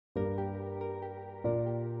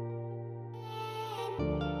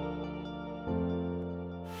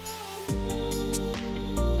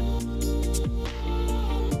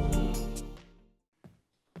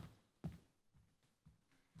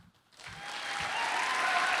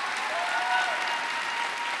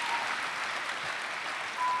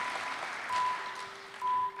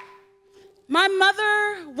My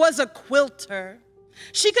mother was a quilter.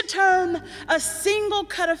 She could turn a single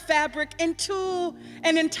cut of fabric into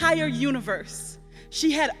an entire universe.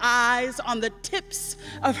 She had eyes on the tips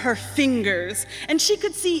of her fingers, and she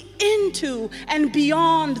could see into and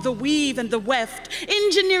beyond the weave and the weft,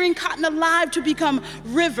 engineering cotton alive to become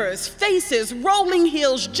rivers, faces, rolling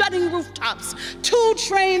hills, jutting rooftops, two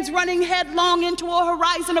trains running headlong into a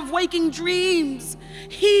horizon of waking dreams,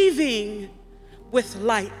 heaving with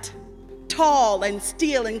light, tall and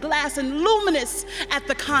steel and glass and luminous at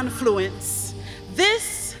the confluence.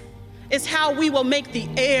 This is how we will make the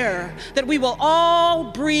air that we will all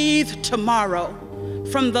breathe tomorrow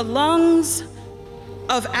from the lungs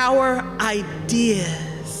of our ideas.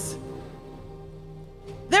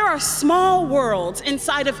 There are small worlds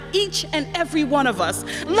inside of each and every one of us.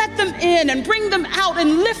 Let them in and bring them out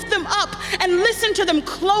and lift them up and listen to them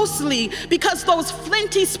closely, because those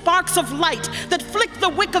flinty sparks of light that flick the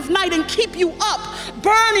wick of night and keep you up,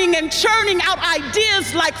 burning and churning out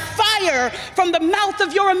ideas like fire from the mouth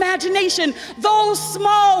of your imagination, those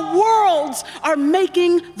small worlds are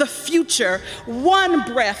making the future. One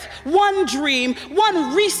breath, one dream,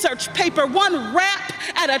 one research paper, one rap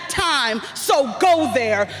at a time. So go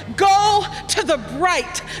there. Go to the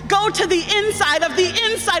bright. Go to the inside of the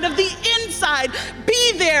inside of the inside.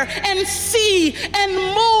 Be there and see and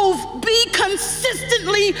move. Be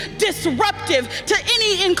consistently disruptive to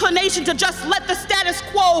any inclination to just let the status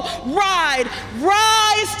quo ride.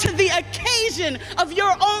 Rise to the occasion of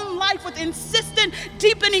your own life with insistent,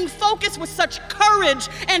 deepening focus, with such courage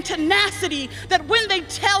and tenacity that when they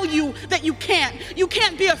tell you that you can't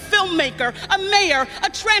be a filmmaker, a mayor, a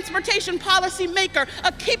transportation policy maker,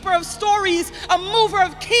 a keeper of stories, a mover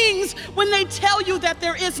of kings, when they tell you that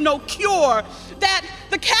there is no cure, that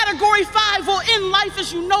the category 5 will end life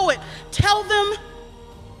as you know it, tell them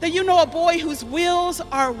that you know a boy whose wheels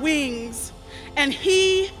are wings and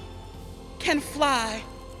he can fly.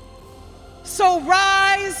 So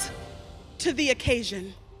rise to the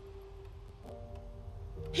occasion.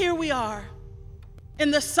 Here we are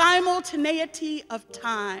in the simultaneity of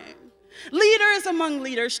time. Leaders among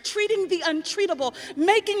leaders, treating the untreatable,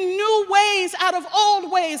 making new ways out of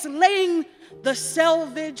old ways, laying the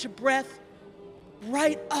selvage breath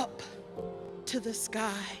right up to the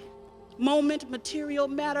sky. Moment, material,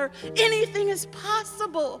 matter, anything is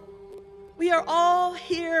possible. We are all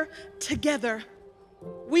here together.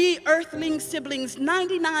 We earthling siblings,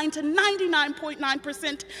 99 to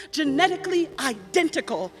 99.9% genetically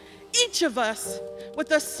identical. Each of us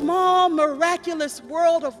with a small, miraculous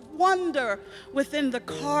world of wonder within the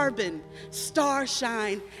carbon,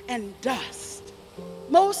 starshine, and dust.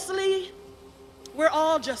 Mostly, we're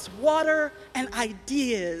all just water and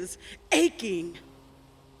ideas aching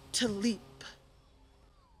to leap.